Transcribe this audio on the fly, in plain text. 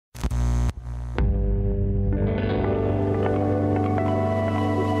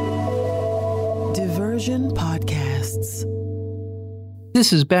Explosion Podcasts.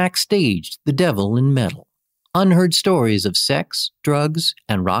 This is Backstage, The Devil in Metal. Unheard stories of sex, drugs,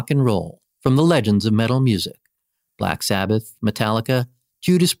 and rock and roll from the legends of metal music. Black Sabbath, Metallica,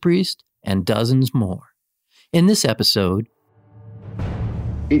 Judas Priest, and dozens more. In this episode,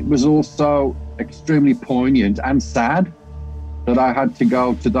 it was also extremely poignant and sad that I had to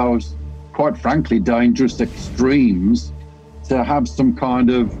go to those, quite frankly, dangerous extremes to have some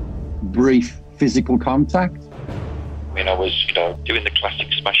kind of brief physical contact. I mean, I was, doing the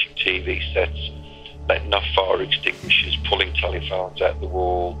classic smashing TV sets, letting off fire extinguishers, pulling telephones out the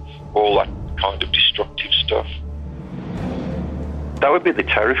wall, all that kind of destructive stuff. That would be the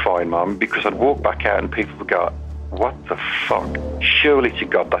terrifying moment, because I'd walk back out and people would go, "What the fuck? Surely to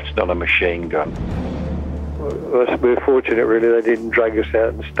God that's not a machine gun." Well, we're fortunate, really, they didn't drag us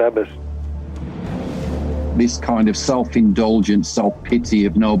out and stab us. This kind of self-indulgent, self-pity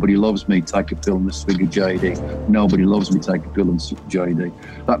of nobody loves me, take a pill and a swig of JD. Nobody loves me, take a pill and a swig of JD.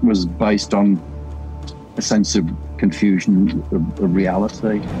 That was based on a sense of confusion of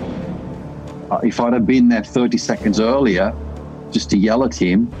reality. If I'd have been there 30 seconds earlier just to yell at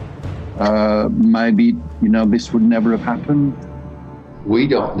him, maybe, this would never have happened. We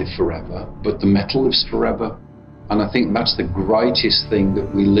don't live forever, but the metal lives forever. And I think that's the greatest thing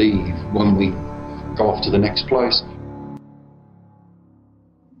that we leave when we go off to the next place.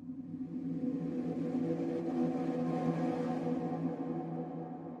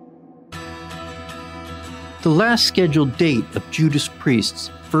 the last scheduled date of Judas Priest's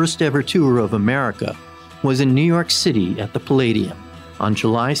first ever tour of America was in New York City at the Palladium on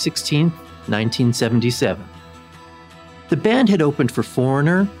July 16, 1977. The band had opened for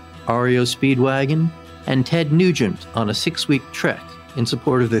Foreigner, REO Speedwagon, and Ted Nugent on a 6-week trek in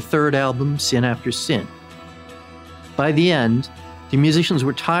support of their third album, Sin After Sin. By the end, the musicians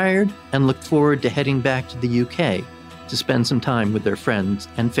were tired and looked forward to heading back to the UK to spend some time with their friends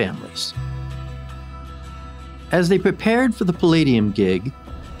and families. As they prepared for the Palladium gig,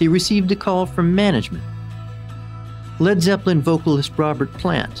 they received a call from management. Led Zeppelin vocalist Robert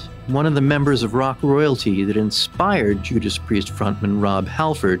Plant, one of the members of rock royalty that inspired Judas Priest frontman Rob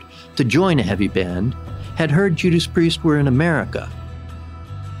Halford to join a heavy band, had heard Judas Priest were in America.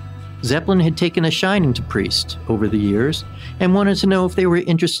 Zeppelin had taken a shining to Priest over the years and wanted to know if they were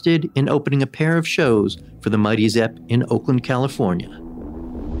interested in opening a pair of shows for the Mighty Zepp in Oakland, California.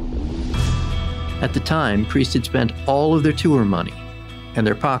 At the time, Priest had spent all of their tour money, and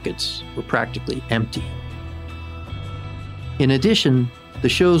their pockets were practically empty. In addition, the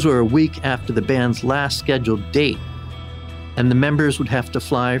shows were a week after the band's last scheduled date, and the members would have to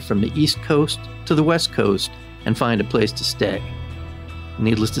fly from the East Coast to the West Coast and find a place to stay.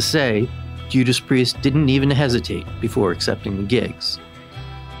 Needless to say, Judas Priest didn't even hesitate before accepting the gigs.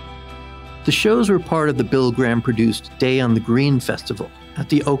 The shows were part of the Bill Graham-produced Day on the Green Festival at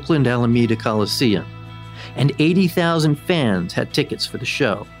the Oakland Alameda Coliseum, and 80,000 fans had tickets for the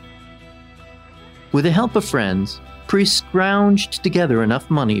show. With the help of friends, Priest scrounged together enough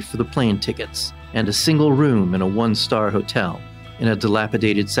money for the plane tickets and a single room in a 1-star hotel in a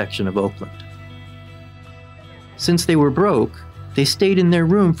dilapidated section of Oakland. Since they were broke, they stayed in their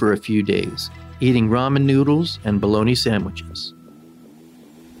room for a few days, eating ramen noodles and bologna sandwiches.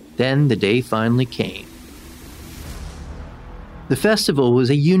 Then the day finally came. The festival was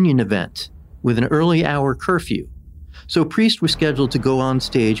a union event with an early hour curfew, so Priest were scheduled to go on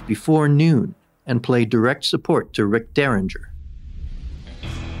stage before noon and play direct support to Rick Derringer.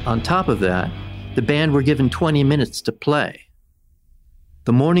 On top of that, the band were given 20 minutes to play.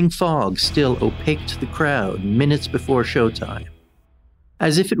 The morning fog still opaqued the crowd minutes before showtime.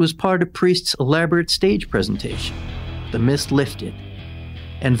 As if it was part of Priest's elaborate stage presentation, the mist lifted,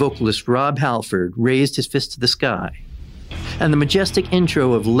 and vocalist Rob Halford raised his fist to the sky, and the majestic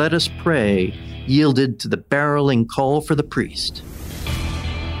intro of Let Us Pray yielded to the barreling call for the Priest.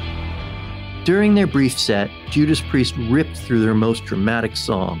 During their brief set, Judas Priest ripped through their most dramatic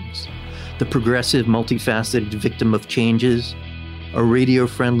songs: the progressive, multifaceted Victim of Changes, a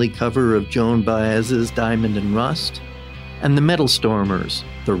radio-friendly cover of Joan Baez's Diamond and Rust, and the Metal Stormers,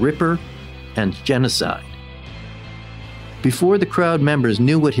 The Ripper, and Genocide. Before the crowd members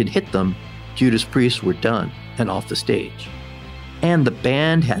knew what had hit them, Judas Priest were done and off the stage. And the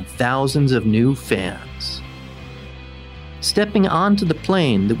band had thousands of new fans. Stepping onto the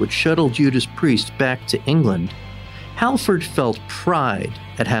plane that would shuttle Judas Priest back to England, Halford felt pride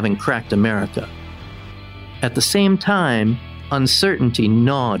at having cracked America. At the same time, uncertainty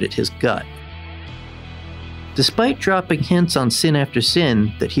gnawed at his gut. Despite dropping hints on Sin After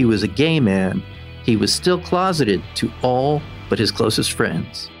Sin that he was a gay man, he was still closeted to all but his closest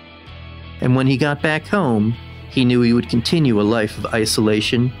friends. And when he got back home, he knew he would continue a life of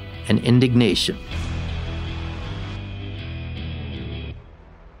isolation and indignation.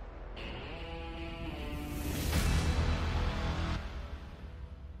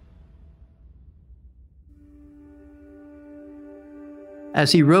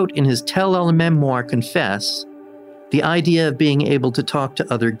 As he wrote in his tell-all memoir Confess, the idea of being able to talk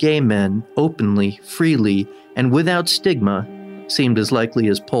to other gay men openly, freely, and without stigma seemed as likely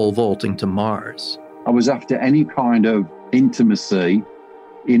as pole vaulting to Mars. I was after any kind of intimacy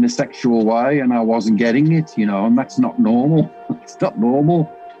in a sexual way, and I wasn't getting it, and that's not normal. It's not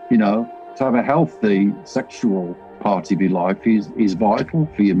normal, to have a healthy sexual part of your life is vital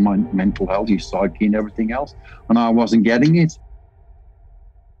for your mental health, your psyche, and everything else, and I wasn't getting it.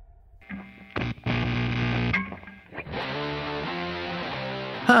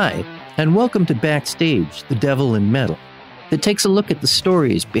 Hi, and welcome to Backstage, The Devil in Metal, that takes a look at the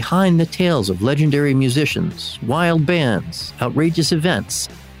stories behind the tales of legendary musicians, wild bands, outrageous events,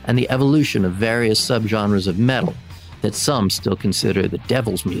 and the evolution of various subgenres of metal that some still consider the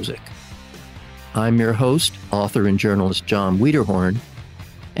devil's music. I'm your host, author and journalist John Wiederhorn,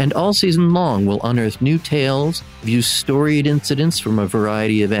 and all season long we'll unearth new tales, view storied incidents from a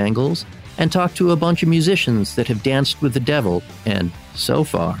variety of angles, and talk to a bunch of musicians that have danced with the devil and, so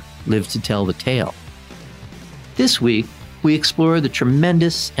far, lived to tell the tale. This week, we explore the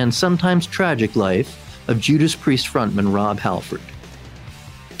tremendous and sometimes tragic life of Judas Priest frontman Rob Halford.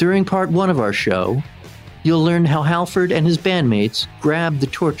 During part 1 of our show, you'll learn how Halford and his bandmates grabbed the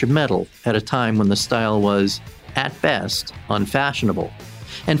torch of metal at a time when the style was, at best, unfashionable,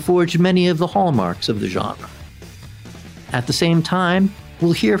 and forged many of the hallmarks of the genre. At the same time,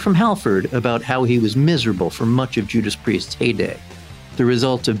 we'll hear from Halford about how he was miserable for much of Judas Priest's heyday, the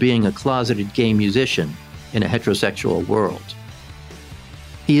result of being a closeted gay musician in a heterosexual world.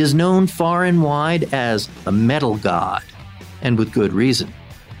 He is known far and wide as a metal god, and with good reason.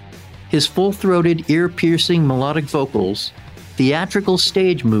 His full-throated, ear-piercing melodic vocals, theatrical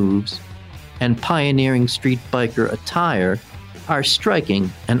stage moves, and pioneering street biker attire are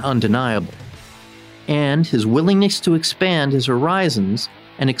striking and undeniable. And his willingness to expand his horizons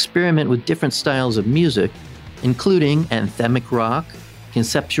and experiment with different styles of music, including anthemic rock,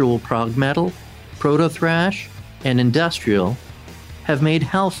 conceptual prog metal, proto-thrash, and industrial, have made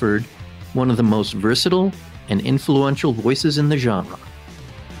Halford one of the most versatile and influential voices in the genre.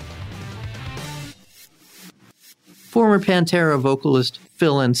 Former Pantera vocalist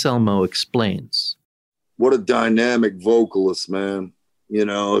Phil Anselmo explains. What a dynamic vocalist, man.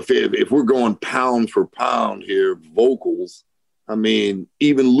 If we're going pound for pound here, vocals, even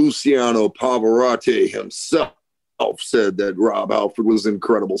Luciano Pavarotti himself said that Rob Halford was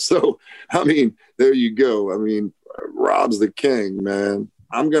incredible. So, there you go. Rob's the king, man.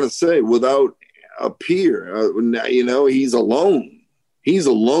 I'm going to say without a peer, he's alone. He's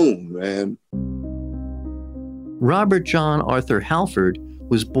alone, man. Robert John Arthur Halford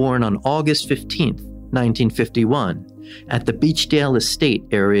was born on August 15th, 1951, at the Beechdale Estate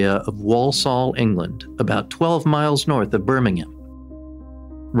area of Walsall, England, about 12 miles north of Birmingham.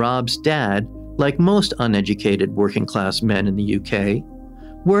 Rob's dad, like most uneducated working-class men in the UK,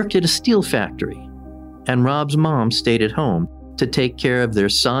 worked at a steel factory, and Rob's mom stayed at home to take care of their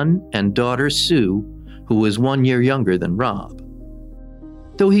son and daughter Sue, who was 1 year younger than Rob.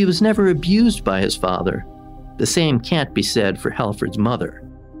 Though he was never abused by his father, the same can't be said for Halford's mother,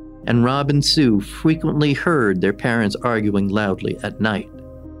 and Rob and Sue frequently heard their parents arguing loudly at night.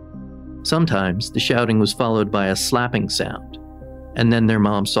 Sometimes the shouting was followed by a slapping sound, and then their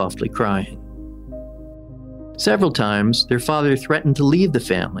mom softly crying. Several times, their father threatened to leave the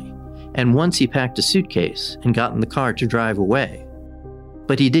family, and once he packed a suitcase and got in the car to drive away.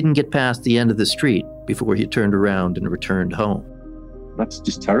 But he didn't get past the end of the street before he turned around and returned home. That's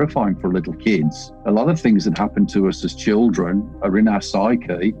just terrifying for little kids. A lot of things that happen to us as children are in our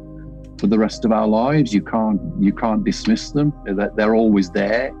psyche for the rest of our lives. You can't dismiss them. They're always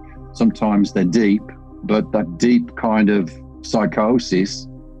there. Sometimes they're deep, but that deep kind of psychosis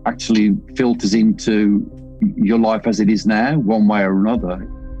actually filters into your life as it is now, one way or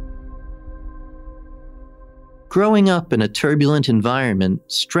another. Growing up in a turbulent environment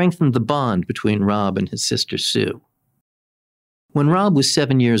strengthened the bond between Rob and his sister Sue. When Rob was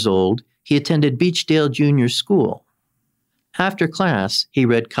 7 years old, he attended Beechdale Junior School. After class, he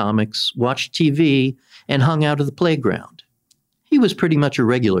read comics, watched TV, and hung out at the playground. He was pretty much a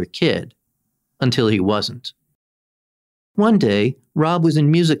regular kid, until he wasn't. One day, Rob was in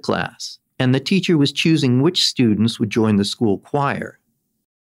music class, and the teacher was choosing which students would join the school choir.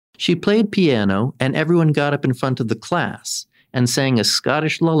 She played piano, and everyone got up in front of the class and sang a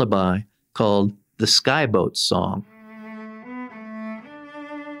Scottish lullaby called the Skyboat Song.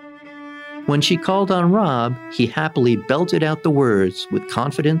 When she called on Rob, he happily belted out the words with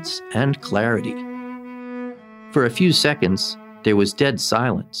confidence and clarity. For a few seconds, there was dead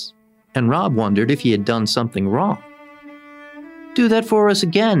silence, and Rob wondered if he had done something wrong. "Do that for us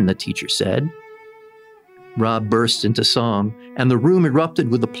again," the teacher said. Rob burst into song, and the room erupted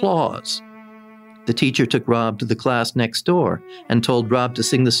with applause. The teacher took Rob to the class next door and told Rob to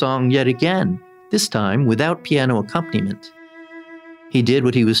sing the song yet again, this time without piano accompaniment. He did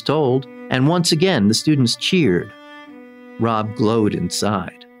what he was told, and once again the students cheered. Rob glowed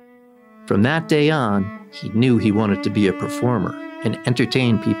inside. From that day on, he knew he wanted to be a performer and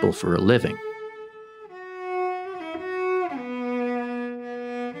entertain people for a living.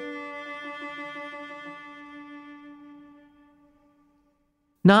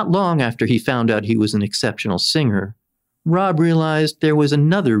 Not long after he found out he was an exceptional singer, Rob realized there was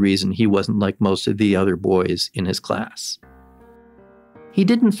another reason he wasn't like most of the other boys in his class. He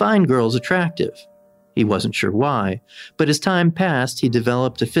didn't find girls attractive. He wasn't sure why, but as time passed, he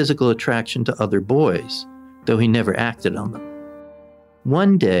developed a physical attraction to other boys, though he never acted on them.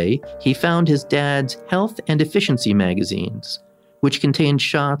 One day, he found his dad's health and efficiency magazines, which contained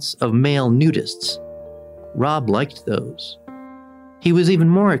shots of male nudists. Rob liked those. He was even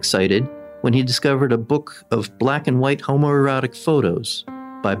more excited when he discovered a book of black and white homoerotic photos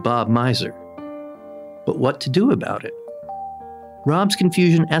by Bob Miser. But what to do about it? Rob's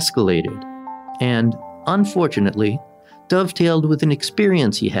confusion escalated and, unfortunately, dovetailed with an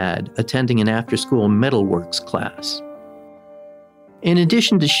experience he had attending an after-school metalworks class. In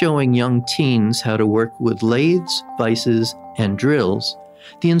addition to showing young teens how to work with lathes, vices, and drills,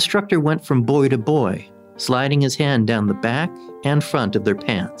 the instructor went from boy to boy, sliding his hand down the back and front of their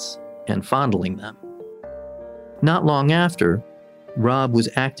pants and fondling them. Not long after, Rob was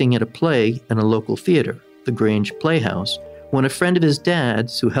acting at a play in a local theater, the Grange Playhouse, when a friend of his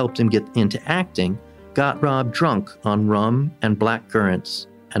dad's who helped him get into acting got Rob drunk on rum and black currants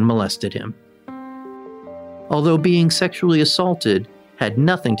and molested him. Although being sexually assaulted had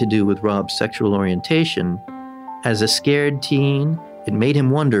nothing to do with Rob's sexual orientation, as a scared teen, it made him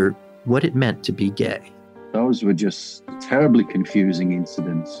wonder what it meant to be gay. Those were just terribly confusing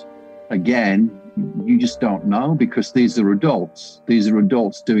incidents. Again, you just don't know because these are adults. These are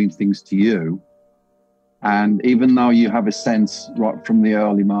adults doing things to you. And even though you have a sense right from the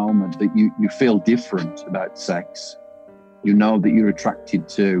early moment that you feel different about sex, you know that you're attracted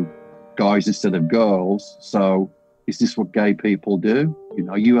to guys instead of girls. So is this what gay people do? You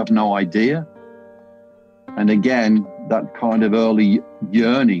know, you have no idea. And again, that kind of early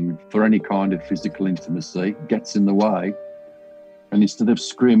yearning for any kind of physical intimacy gets in the way. And instead of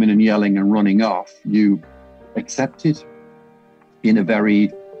screaming and yelling and running off, you accept it in a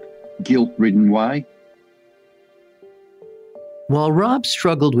very guilt-ridden way. While Rob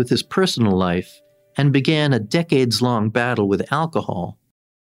struggled with his personal life and began a decades-long battle with alcohol,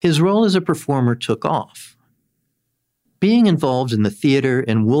 his role as a performer took off. Being involved in the theater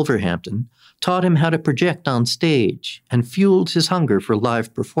in Wolverhampton taught him how to project on stage and fueled his hunger for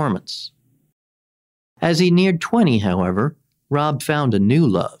live performance. As he neared 20, however, Rob found a new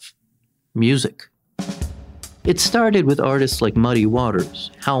love: music. It started with artists like Muddy Waters,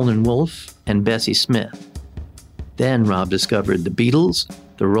 Howlin' Wolf, and Bessie Smith. Then Rob discovered the Beatles,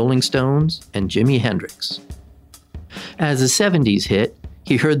 the Rolling Stones, and Jimi Hendrix. As the 70s hit,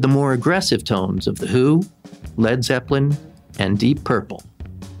 he heard the more aggressive tones of The Who, Led Zeppelin, and Deep Purple.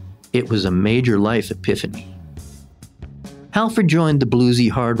 It was a major life epiphany. Halford joined the bluesy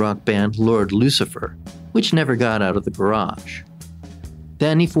hard rock band Lord Lucifer, which never got out of the garage.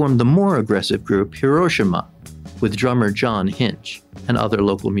 Then he formed the more aggressive group Hiroshima, with drummer John Hinch and other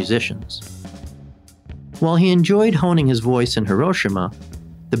local musicians. While he enjoyed honing his voice in Hiroshima,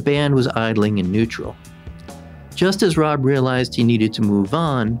 the band was idling in neutral. Just as Rob realized he needed to move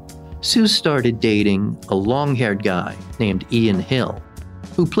on, Sue started dating a long-haired guy named Ian Hill,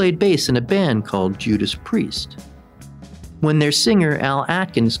 who played bass in a band called Judas Priest. When their singer Al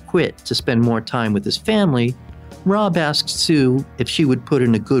Atkins quit to spend more time with his family, Rob asked Sue if she would put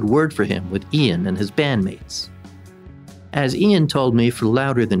in a good word for him with Ian and his bandmates. As Ian told me for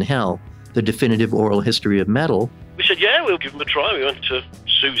Louder Than Hell, the definitive oral history of metal, we said, yeah, we'll give him a try. We went to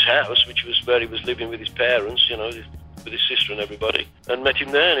Sue's house, which was where he was living with his parents, you know, with his sister and everybody, and met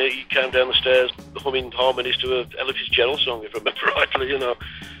him there, and he came down the stairs humming harmonies to a Ella Fitzgerald song, if I remember rightly, you know.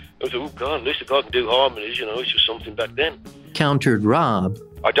 I thought, oh God, at least the guy can do harmonies, you know, it's just something back then. Countered Rob.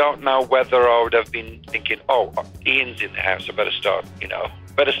 I don't know whether I would have been thinking, oh, Ian's in the house, I better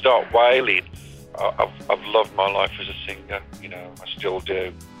start wailing. I've loved my life as a singer, you know, I still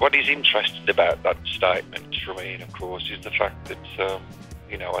do. What is interesting about that statement for me, of course, is the fact that,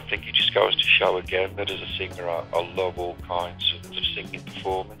 you know, I think it just goes to show again that as a singer, I love all kinds of singing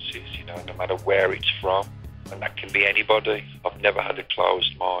performances, you know, no matter where it's from. And that can be anybody. I've never had a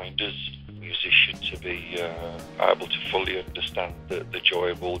closed mind as a musician to be able to fully understand the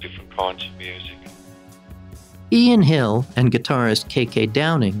joy of all different kinds of music. Ian Hill and guitarist K.K.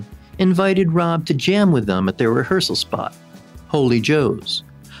 Downing invited Rob to jam with them at their rehearsal spot, Holy Joe's,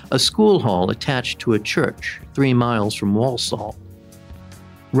 a school hall attached to a church 3 miles from Walsall.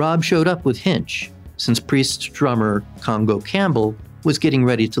 Rob showed up with Hinch, since Priest's drummer Congo Campbell was getting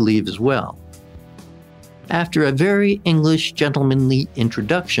ready to leave as well. After a very English gentlemanly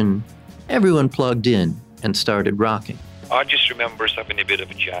introduction, everyone plugged in and started rocking. I just remember us having a bit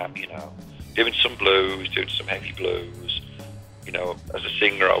of a jam, you know, doing some blues, doing some heavy blues. You know, as a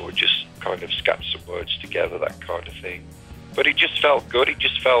singer, I would just kind of scat some words together, that kind of thing. But it just felt good. It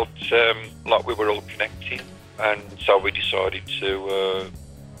just felt like we were all connecting. And so we decided to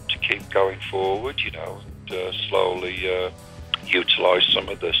keep going forward, you know, and slowly utilise some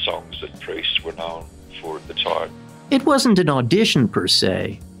of the songs that Priest were known for at the time. It wasn't an audition per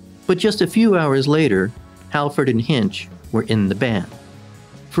se, but just a few hours later, Halford and Hinch were in the band.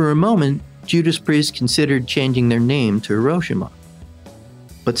 For a moment, Judas Priest considered changing their name to Hiroshima,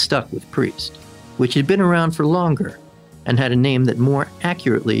 but stuck with Priest, which had been around for longer and had a name that more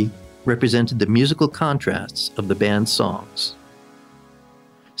accurately represented the musical contrasts of the band's songs.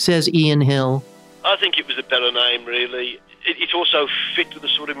 Says Ian Hill, I think it was a better name, really. It also fit with the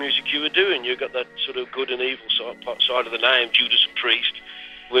sort of music you were doing. You got that sort of good and evil side of the name, Judas and Priest.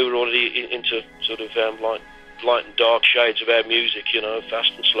 We were already into sort of light and dark shades of our music, you know,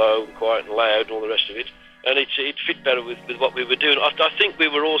 fast and slow, and quiet and loud, and all the rest of it. And it fit better with what we were doing. I think we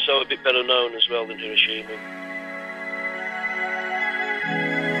were also a bit better known as well than Hiroshima.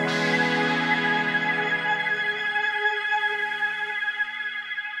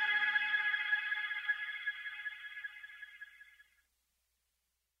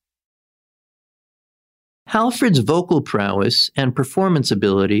 Halford's vocal prowess and performance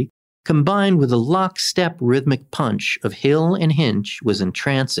ability, combined with a lockstep rhythmic punch of Hill and Hinch, was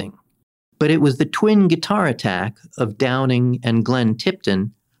entrancing. But it was the twin guitar attack of Downing and Glenn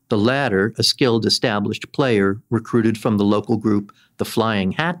Tipton, the latter a skilled established player recruited from the local group the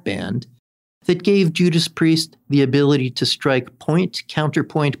Flying Hat Band, that gave Judas Priest the ability to strike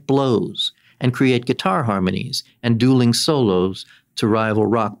point-counterpoint blows and create guitar harmonies and dueling solos to rival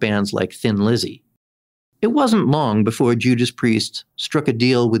rock bands like Thin Lizzy. It wasn't long before Judas Priest struck a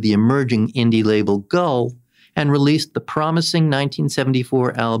deal with the emerging indie label Gull and released the promising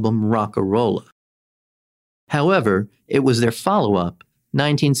 1974 album Rock-A-Rolla. However, it was their follow-up,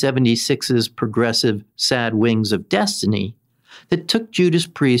 1976's progressive Sad Wings of Destiny, that took Judas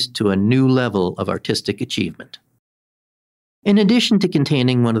Priest to a new level of artistic achievement. In addition to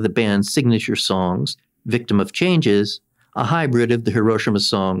containing one of the band's signature songs, Victim of Changes, a hybrid of the Hiroshima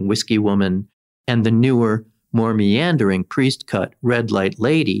song Whiskey Woman and the newer, more meandering Priest cut Red Light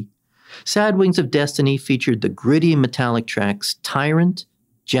Lady, Sad Wings of Destiny featured the gritty metallic tracks Tyrant,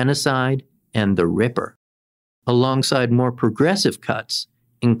 Genocide, and The Ripper, alongside more progressive cuts,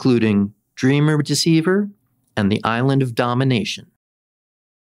 including Dreamer Deceiver and The Island of Domination.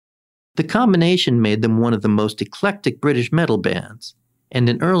 The combination made them one of the most eclectic British metal bands, and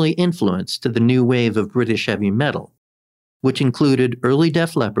an early influence to the new wave of British heavy metal, which included early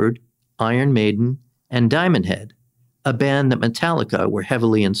Def Leppard, Iron Maiden, and Diamond Head, a band that Metallica were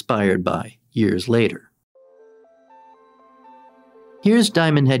heavily inspired by years later. Here's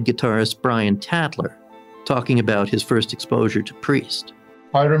Diamond Head guitarist Brian Tatler talking about his first exposure to Priest.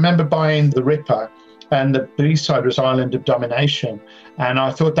 I remember buying The Ripper, and the B-side was Island of Domination, and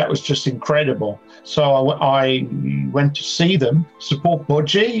I thought that was just incredible. So I went to see them, support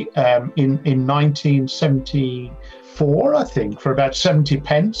Budgie, in 1974, I think, for about 70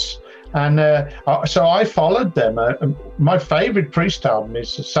 pence. And so I followed them. My favourite Priest album is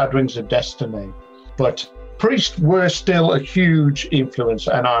Sad Wings of Destiny. But Priest were still a huge influence,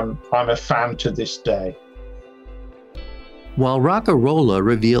 and I'm a fan to this day. While Rock-A-Rolla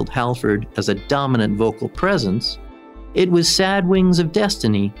revealed Halford as a dominant vocal presence, it was Sad Wings of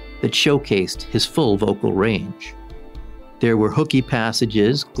Destiny that showcased his full vocal range. There were hooky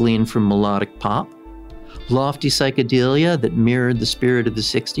passages gleaned from melodic pop, lofty psychedelia that mirrored the spirit of the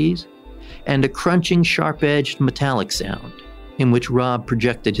 60s, and a crunching, sharp-edged metallic sound in which Rob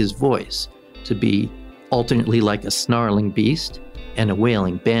projected his voice to be alternately like a snarling beast and a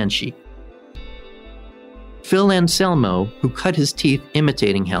wailing banshee. Phil Anselmo, who cut his teeth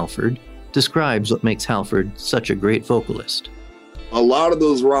imitating Halford, describes what makes Halford such a great vocalist. A lot of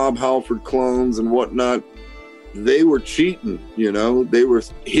those Rob Halford clones and whatnot, they were cheating, you know? They were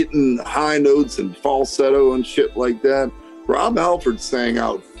hitting high notes and falsetto and shit like that. Rob Halford sang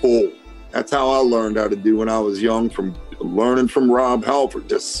out full. That's how I learned how to do when I was young, from learning from Rob Halford,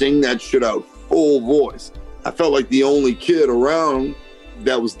 to sing that shit out full voice. I felt like the only kid around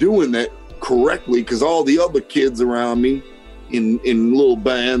that was doing that correctly, because all the other kids around me in little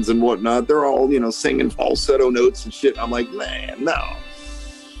bands and whatnot, they're all, you know, singing falsetto notes and shit. I'm like, man,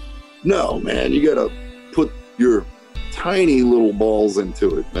 no, man, you gotta put your tiny little balls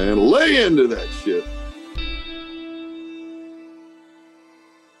into it, man. Lay into that shit.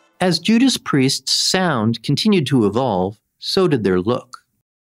 As Judas Priest's sound continued to evolve, so did their look.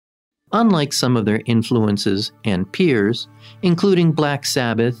 Unlike some of their influences and peers, including Black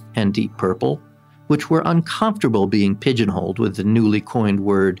Sabbath and Deep Purple, which were uncomfortable being pigeonholed with the newly coined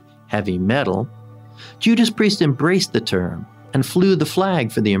word heavy metal, Judas Priest embraced the term and flew the flag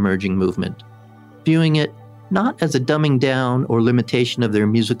for the emerging movement, viewing it not as a dumbing down or limitation of their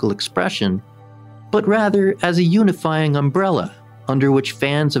musical expression, but rather as a unifying umbrella under which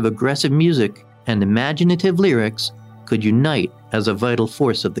fans of aggressive music and imaginative lyrics could unite as a vital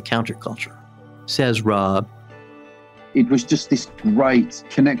force of the counterculture. Says Rob, it was just this great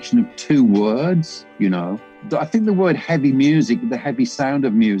connection of two words, you know. I think the word heavy music, the heavy sound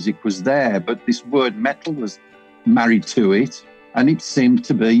of music was there, but this word metal was married to it. And it seemed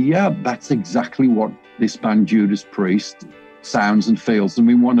to be, yeah, that's exactly what this band Judas Priest sounds and feels. And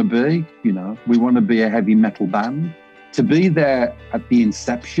we want to be, you know, we want to be a heavy metal band. To be there at the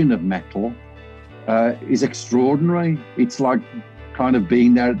inception of metal is extraordinary. It's like kind of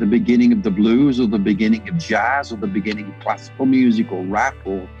being there at the beginning of the blues, or the beginning of jazz, or the beginning of classical music, or rap,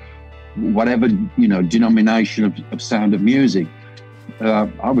 or whatever, you know, denomination of sound of music.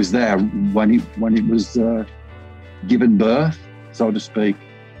 I was there when it was given birth, so to speak.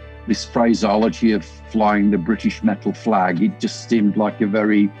 This phraseology of flying the British metal flag, it just seemed like a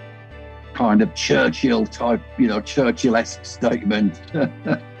very kind of Churchill type, you know, Churchill-esque statement.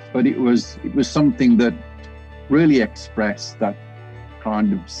 But it was something that really expressed that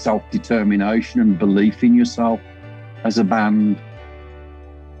kind of self-determination and belief in yourself as a band.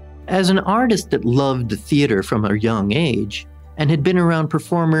 As an artist that loved the theater from a young age and had been around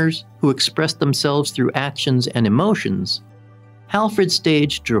performers who expressed themselves through actions and emotions, Halford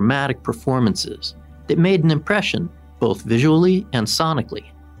staged dramatic performances that made an impression both visually and sonically.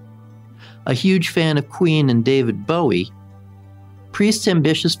 A huge fan of Queen and David Bowie, Priest's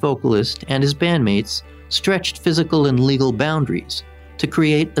ambitious vocalist and his bandmates stretched physical and legal boundaries to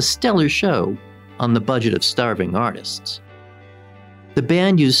create a stellar show on the budget of starving artists. The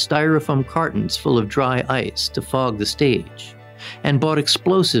band used styrofoam cartons full of dry ice to fog the stage, and bought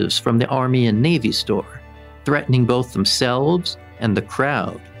explosives from the Army and Navy store, threatening both themselves and the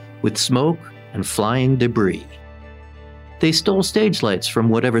crowd with smoke and flying debris. They stole stage lights from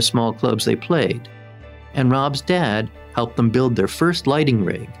whatever small clubs they played, and Rob's dad helped them build their first lighting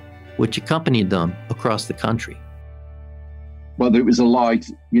rig, which accompanied them across the country. Whether it was a light,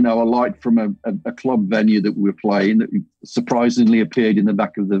 you know, a light from a club venue that we were playing that surprisingly appeared in the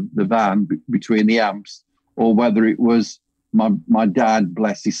back of the van between the amps, or whether it was my dad,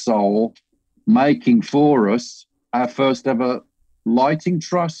 bless his soul, making for us our first ever lighting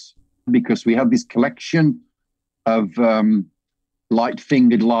truss, because we had this collection of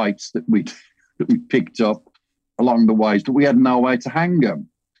light-fingered lights that we picked up along the ways, but we had no way to hang them.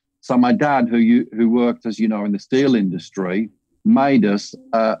 So my dad, who worked, as you know, in the steel industry, made us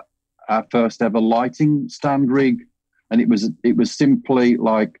our first ever lighting stand rig, and it was simply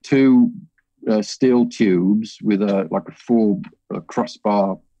like two steel tubes with a 4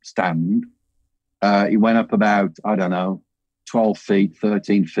 crossbar stand. It went up about, I don't know, 12 feet,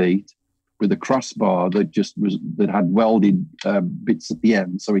 13 feet, with a crossbar that had welded bits at the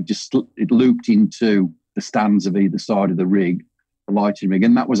end. So it looped into the stands of either side of the rig, the lighting rig,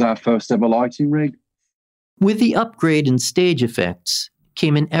 and that was our first ever lighting rig. With the upgrade in stage effects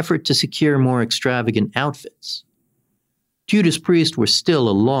came an effort to secure more extravagant outfits. Judas Priest were still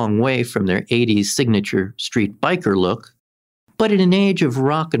a long way from their 80s signature street biker look, but in an age of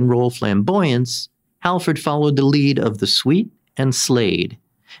rock and roll flamboyance, Halford followed the lead of the Sweet and Slade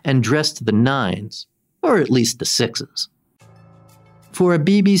and dressed to the 9s, or at least the 6s. For a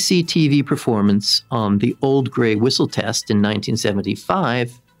BBC TV performance on The Old Grey Whistle Test in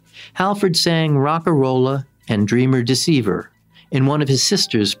 1975, Halford sang Rock-a-Rolla and Dreamer Deceiver in one of his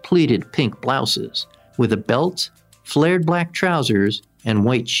sister's pleated pink blouses, with a belt, flared black trousers, and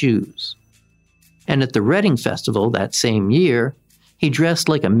white shoes. And at the Reading Festival that same year, He dressed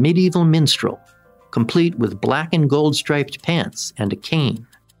like a medieval minstrel, complete with black and gold striped pants and a cane.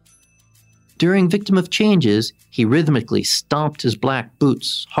 During Victim of Changes, he rhythmically stomped his black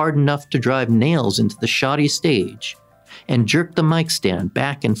boots hard enough to drive nails into the shoddy stage and jerked the mic stand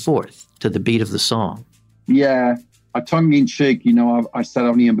back and forth to the beat of the song. Yeah, tongue-in-cheek, I said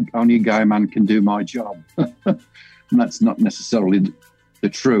only a gay man can do my job. And that's not necessarily the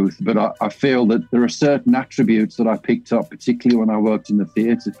truth, but I feel that there are certain attributes that I picked up, particularly when I worked in the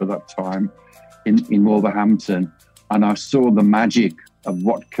theatre for that time in Wolverhampton, and I saw the magic of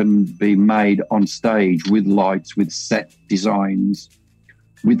what can be made on stage with lights, with set designs,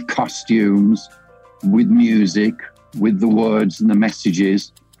 with costumes, with music, with the words and the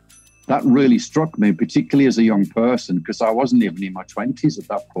messages. That really struck me, particularly as a young person, because I wasn't even in my 20s at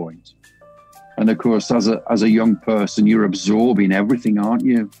that point. And of course, as a young person, you're absorbing everything, aren't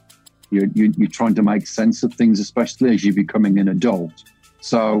you? You're trying to make sense of things, especially as you're becoming an adult.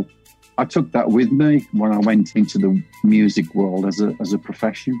 So I took that with me when I went into the music world as a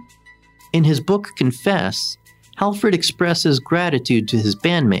profession. In his book, Confess, Halford expresses gratitude to his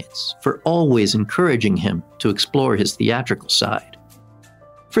bandmates for always encouraging him to explore his theatrical side.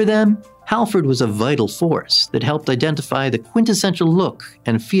 For them, Halford was a vital force that helped identify the quintessential look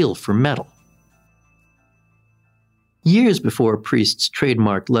and feel for metal. Years before Priest's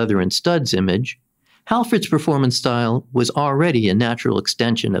trademarked leather and studs image, Halford's performance style was already a natural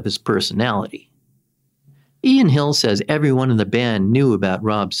extension of his personality. Ian Hill says everyone in the band knew about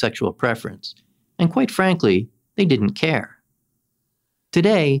Rob's sexual preference, and quite frankly, they didn't care.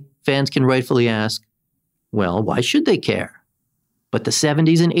 Today, fans can rightfully ask, well, why should they care? But the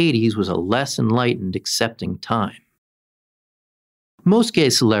 70s and 80s was a less enlightened, accepting time. Most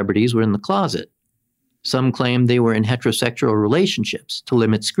gay celebrities were in the closet. Some claimed they were in heterosexual relationships to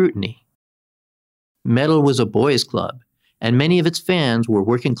limit scrutiny. Metal was a boys' club, and many of its fans were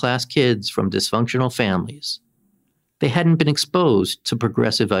working-class kids from dysfunctional families. They hadn't been exposed to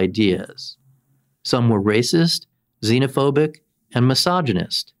progressive ideas. Some were racist, xenophobic, and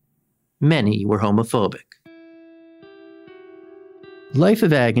misogynist. Many were homophobic. Life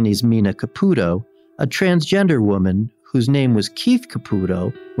of Agony's Mina Caputo, a transgender woman whose name was Keith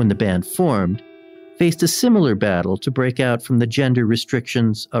Caputo when the band formed, faced a similar battle to break out from the gender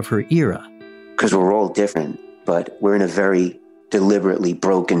restrictions of her era. Because we're all different, but we're in a very deliberately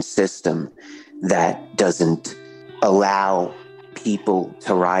broken system that doesn't allow people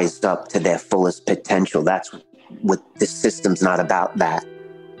to rise up to their fullest potential. That's what the system's not about. That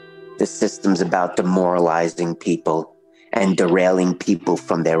the system's about demoralizing people and derailing people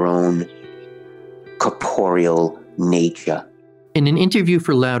from their own corporeal nature. In an interview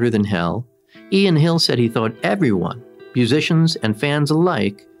for Louder Than Hell, Ian Hill said he thought everyone, musicians and fans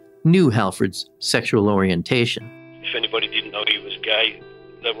alike, knew Halford's sexual orientation. If anybody didn't know he was gay,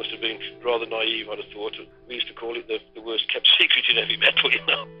 that must have been rather naive, I'd have thought. We used to call it the worst kept secret in heavy metal,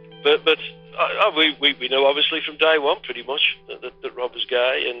 But we know obviously from day one pretty much that Rob was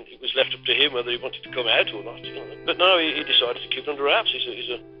gay, and it was left up to him whether he wanted to come out or not. But no, he decided to keep it under wraps.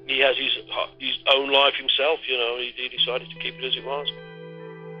 He has his own life himself, He decided to keep it as it was.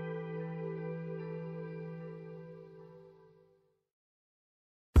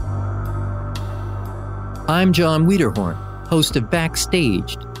 I'm John Wiederhorn, host of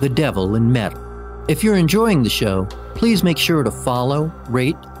Backstaged, The Devil in Metal. If you're enjoying the show, please make sure to follow,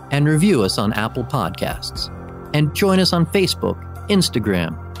 rate, and review us on Apple Podcasts. And join us on Facebook,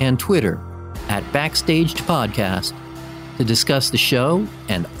 Instagram, and Twitter at Backstaged Podcast to discuss the show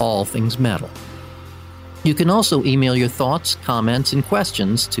and all things metal. You can also email your thoughts, comments, and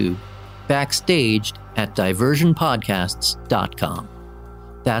questions to backstaged@diversionpodcasts.com.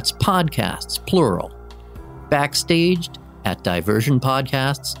 That's podcasts, plural.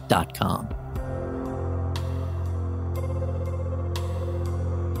 Backstaged@diversionpodcasts.com.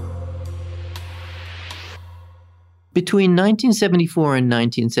 Between 1974 and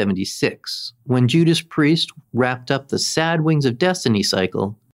 1976, when Judas Priest wrapped up the Sad Wings of Destiny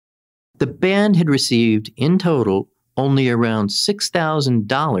cycle, the band had received, in total, only around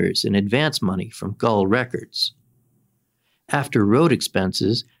 $6,000 in advance money from Gull Records. After road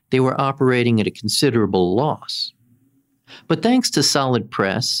expenses, they were operating at a considerable loss. But thanks to solid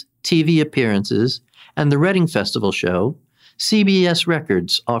press, TV appearances, and the Reading Festival show, CBS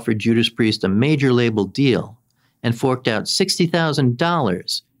Records offered Judas Priest a major label deal and forked out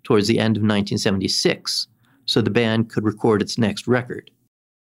 $60,000 towards the end of 1976 so the band could record its next record.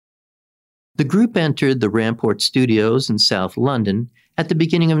 The group entered the Ramport Studios in South London at the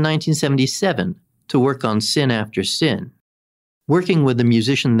beginning of 1977 to work on Sin After Sin. Working with a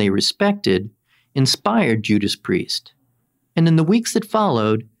musician they respected inspired Judas Priest. and in the weeks that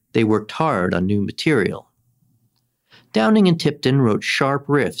followed, they worked hard on new material. Downing and Tipton wrote sharp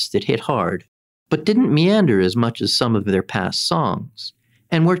riffs that hit hard, but didn't meander as much as some of their past songs,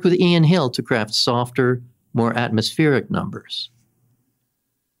 and worked with Ian Hill to craft softer, more atmospheric numbers.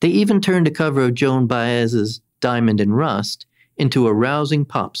 They even turned a cover of Joan Baez's Diamond and Rust into a rousing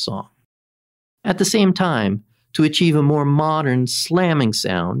pop song. At the same time, to achieve a more modern, slamming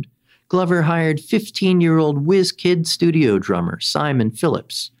sound, Glover hired 15-year-old whiz-kid studio drummer Simon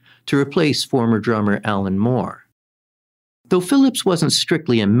Phillips to replace former drummer Alan Moore. Though Phillips wasn't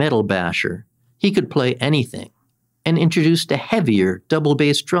strictly a metal basher, he could play anything, and introduced a heavier double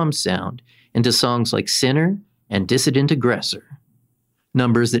bass drum sound into songs like Sinner and Dissident Aggressor,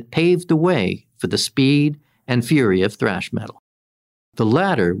 numbers that paved the way for the speed and fury of thrash metal. The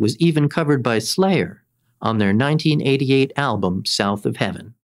latter was even covered by Slayer on their 1988 album South of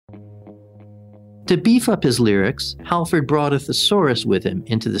Heaven. To beef up his lyrics, Halford brought a thesaurus with him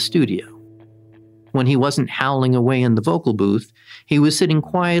into the studio. When he wasn't howling away in the vocal booth, he was sitting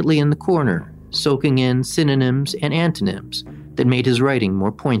quietly in the corner, soaking in synonyms and antonyms that made his writing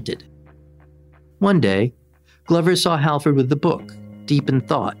more pointed. One day, Glover saw Halford with the book, deep in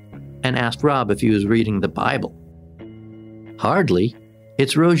thought, and asked Rob if he was reading the Bible. "Hardly.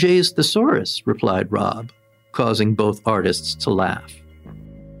 It's Roget's thesaurus," replied Rob, causing both artists to laugh.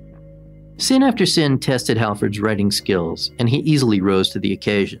 Sin After Sin tested Halford's writing skills, and he easily rose to the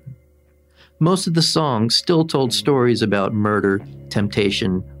occasion. Most of the songs still told stories about murder,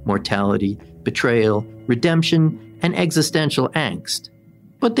 temptation, mortality, betrayal, redemption, and existential angst,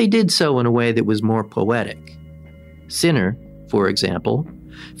 but they did so in a way that was more poetic. Sinner, for example,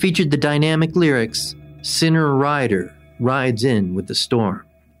 featured the dynamic lyrics, "Sinner rider rides in with the storm.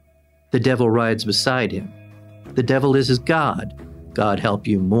 The devil rides beside him. The devil is his God. God help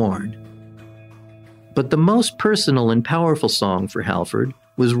you mourn." But the most personal and powerful song for Halford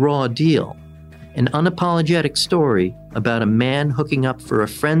was Raw Deal, an unapologetic story about a man hooking up for a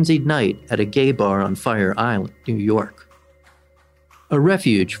frenzied night at a gay bar on Fire Island, New York. A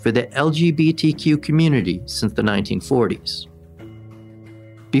refuge for the LGBTQ community since the 1940s.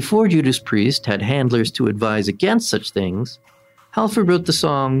 Before Judas Priest had handlers to advise against such things, Halford wrote the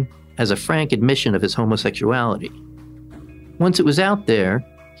song as a frank admission of his homosexuality. Once it was out there,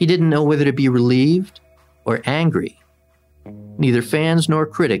 he didn't know whether to be relieved or angry. Neither fans nor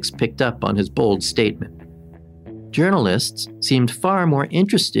critics picked up on his bold statement. Journalists seemed far more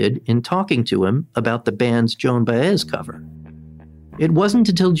interested in talking to him about the band's Joan Baez cover. It wasn't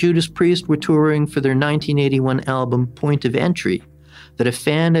until Judas Priest were touring for their 1981 album Point of Entry that a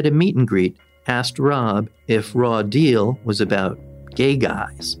fan at a meet and greet asked Rob if Raw Deal was about gay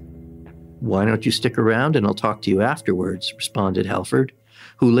guys. "Why don't you stick around and I'll talk to you afterwards," responded Halford,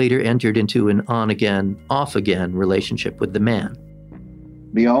 who later entered into an on-again, off-again relationship with the man.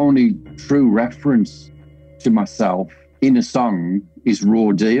 The only true reference to myself in a song is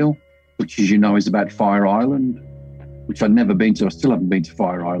Raw Deal, which, as you know, is about Fire Island, which I'd never been to. I still haven't been to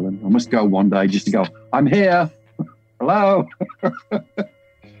Fire Island. I must go one day just to go, "I'm here. Hello.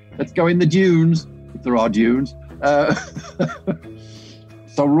 Let's go in the dunes," if there are dunes.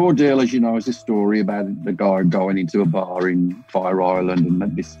 So Raw Deal, as you know, is a story about the guy going into a bar in Fire Island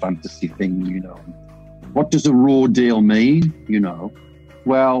and this fantasy thing, you know. What does a raw deal mean, you know?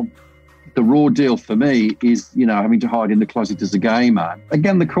 Well, the raw deal for me is, you know, having to hide in the closet as a gay man.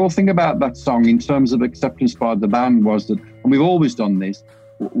 Again, the cool thing about that song in terms of acceptance by the band was that, and we've always done this,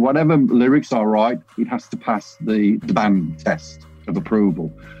 whatever lyrics I write, it has to pass the band test of approval.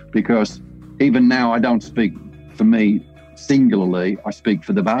 Because even now, I don't speak for me singularly, I speak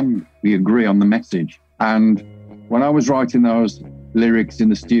for the band. We agree on the message. And when I was writing those lyrics in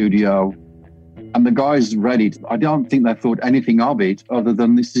the studio and the guys read it, I don't think they thought anything of it other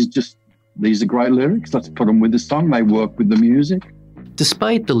than these are great lyrics. Let's put them with the song. They work with the music.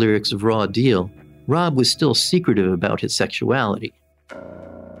 Despite the lyrics of Raw Deal, Rob was still secretive about his sexuality.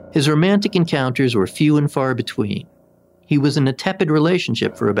 His romantic encounters were few and far between. He was in a tepid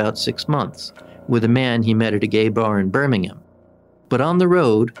relationship for about 6 months with a man he met at a gay bar in Birmingham. But on the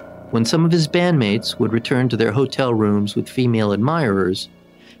road, when some of his bandmates would return to their hotel rooms with female admirers,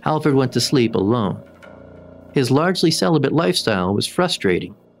 Halford went to sleep alone. His largely celibate lifestyle was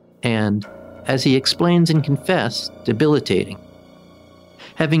frustrating and, as he explains and confessed, debilitating.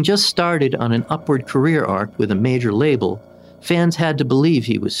 Having just started on an upward career arc with a major label, fans had to believe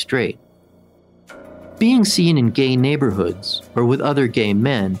he was straight. Being seen in gay neighborhoods or with other gay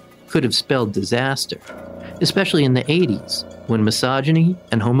men could have spelled disaster, especially in the 80s, when misogyny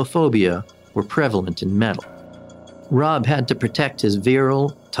and homophobia were prevalent in metal. Rob had to protect his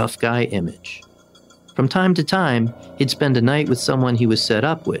virile, tough guy image. From time to time, he'd spend a night with someone he was set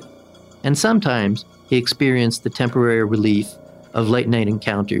up with, and sometimes he experienced the temporary relief of late-night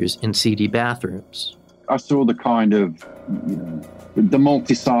encounters in seedy bathrooms. I saw the kind of, the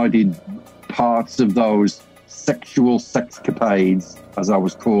multi-sided parts of those sexual sexcapades, as I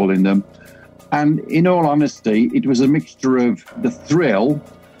was calling them. And in all honesty, it was a mixture of the thrill,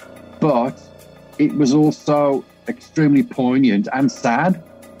 but it was also extremely poignant and sad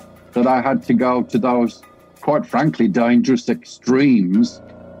that I had to go to those, quite frankly, dangerous extremes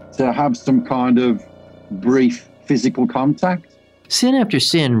to have some kind of brief physical contact. Sin After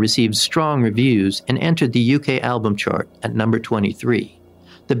Sin received strong reviews and entered the UK album chart at number 23,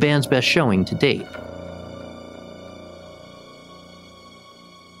 the band's best showing to date.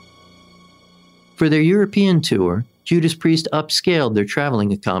 For their European tour, Judas Priest upscaled their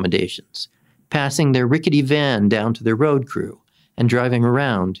traveling accommodations, passing their rickety van down to their road crew and driving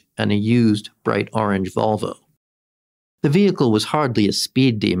around in a used bright orange Volvo. The vehicle was hardly a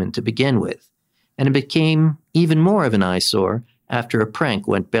speed demon to begin with, and it became even more of an eyesore after a prank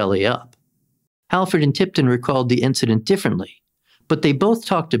went belly up. Halford and Tipton recalled the incident differently, but they both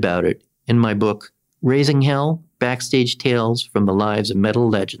talked about it in my book, Raising Hell, Backstage Tales from the Lives of Metal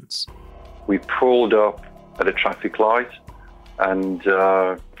Legends. We pulled up at a traffic light, and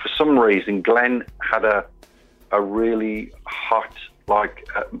for some reason, Glenn had a really hot,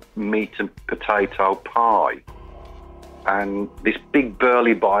 meat and potato pie. And this big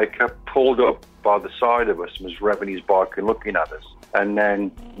burly biker pulled up by the side of us and was revving his bike and looking at us. And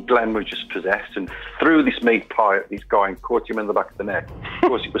then Glenn was just possessed and threw this meat pie at this guy and caught him in the back of the neck. Of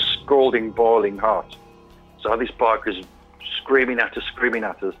course, it was scalding, boiling hot. So this biker's screaming at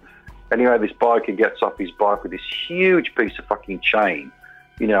us. Anyway, this biker gets off his bike with this huge piece of fucking chain,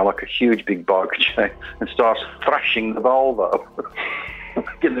 like a huge big biker chain, and starts thrashing the Volvo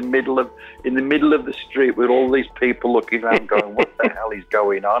in the middle of the street with all these people looking around going, what the hell is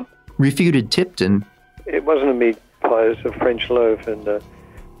going on? Refuted Tipton. It wasn't a meat pie, it was a French loaf, and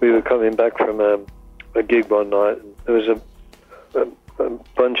we were coming back from a gig one night, and there was a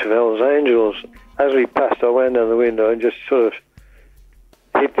bunch of Hell's Angels. As we passed, I went down the window and just sort of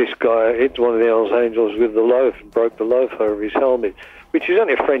hit one of the Hell's Angels with the loaf and broke the loaf over his helmet, which is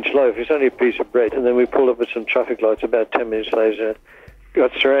only a French loaf, it's only a piece of bread. And then we pulled up at some traffic lights about 10 minutes later,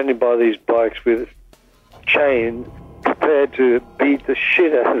 got surrounded by these bikes with chain prepared to beat the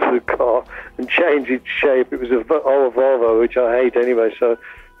shit out of the car and change its shape. It was an old Volvo, which I hate anyway, so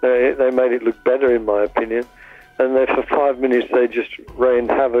they made it look better in my opinion. And then for 5 minutes they just rained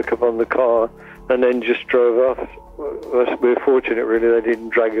havoc upon the car and then just drove off. We're fortunate, really, they didn't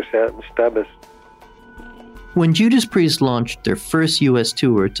drag us out and stab us. When Judas Priest launched their first U.S.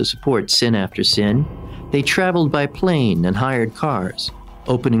 tour to support Sin After Sin, they traveled by plane and hired cars,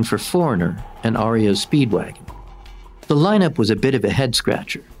 opening for Foreigner and REO Speedwagon. The lineup was a bit of a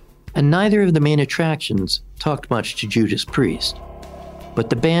head-scratcher, and neither of the main attractions talked much to Judas Priest. But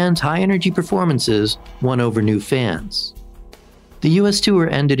the band's high-energy performances won over new fans. The U.S. tour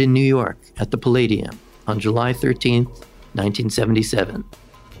ended in New York at the Palladium on July 13, 1977.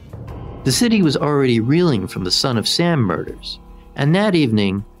 The city was already reeling from the Son of Sam murders, and that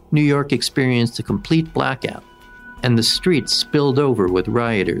evening, New York experienced a complete blackout, and the streets spilled over with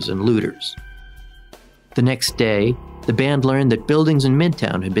rioters and looters. The next day, the band learned that buildings in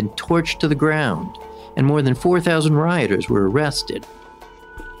Midtown had been torched to the ground, and more than 4,000 rioters were arrested.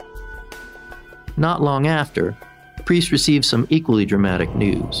 Not long after, Priest received some equally dramatic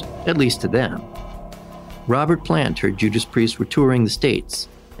news, at least to them. Robert Plant heard Judas Priest were touring the States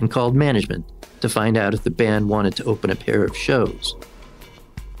and called management to find out if the band wanted to open a pair of shows.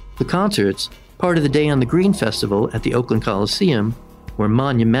 The concerts, part of the Day on the Green Festival at the Oakland Coliseum, were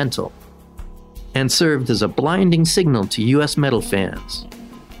monumental and served as a blinding signal to U.S. metal fans.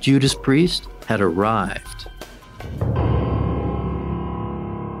 Judas Priest had arrived.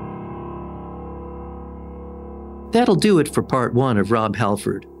 That'll do it for part 1 of Rob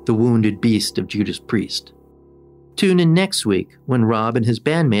Halford, the wounded beast of Judas Priest. Tune in next week when Rob and his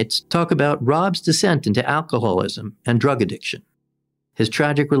bandmates talk about Rob's descent into alcoholism and drug addiction, his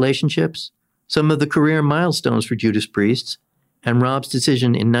tragic relationships, some of the career milestones for Judas Priest, and Rob's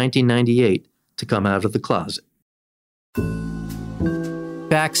decision in 1998 to come out of the closet.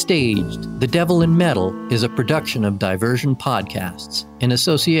 Backstaged, The Devil in Metal is a production of Diversion Podcasts in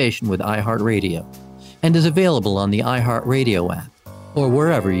association with iHeartRadio and is available on the iHeartRadio app or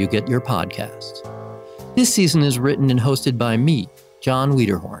wherever you get your podcasts. This season is written and hosted by me, John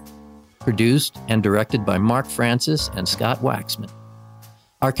Wiederhorn, produced and directed by Mark Francis and Scott Waxman.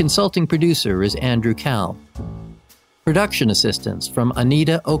 Our consulting producer is Andrew Cal. Production assistance from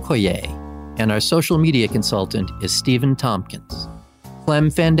Anita Okoye, and our social media consultant is Stephen Tompkins. Clem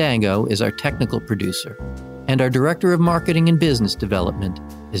Fandango is our technical producer, and our Director of Marketing and Business Development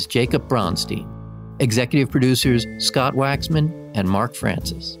is Jacob Bronstein. Executive producers Scott Waxman and Mark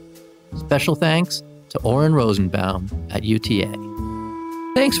Francis. Special thanks to Oren Rosenbaum at UTA.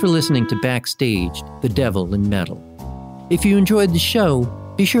 Thanks for listening to Backstage, The Devil in Metal. If you enjoyed the show,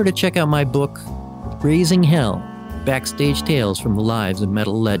 be sure to check out my book, Raising Hell, Backstage Tales from the Lives of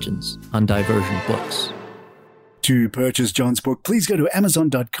Metal Legends on Diversion Books. To purchase John's book, please go to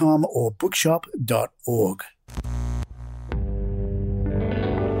Amazon.com or bookshop.org.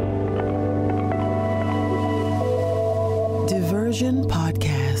 Diversion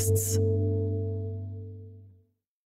Podcasts.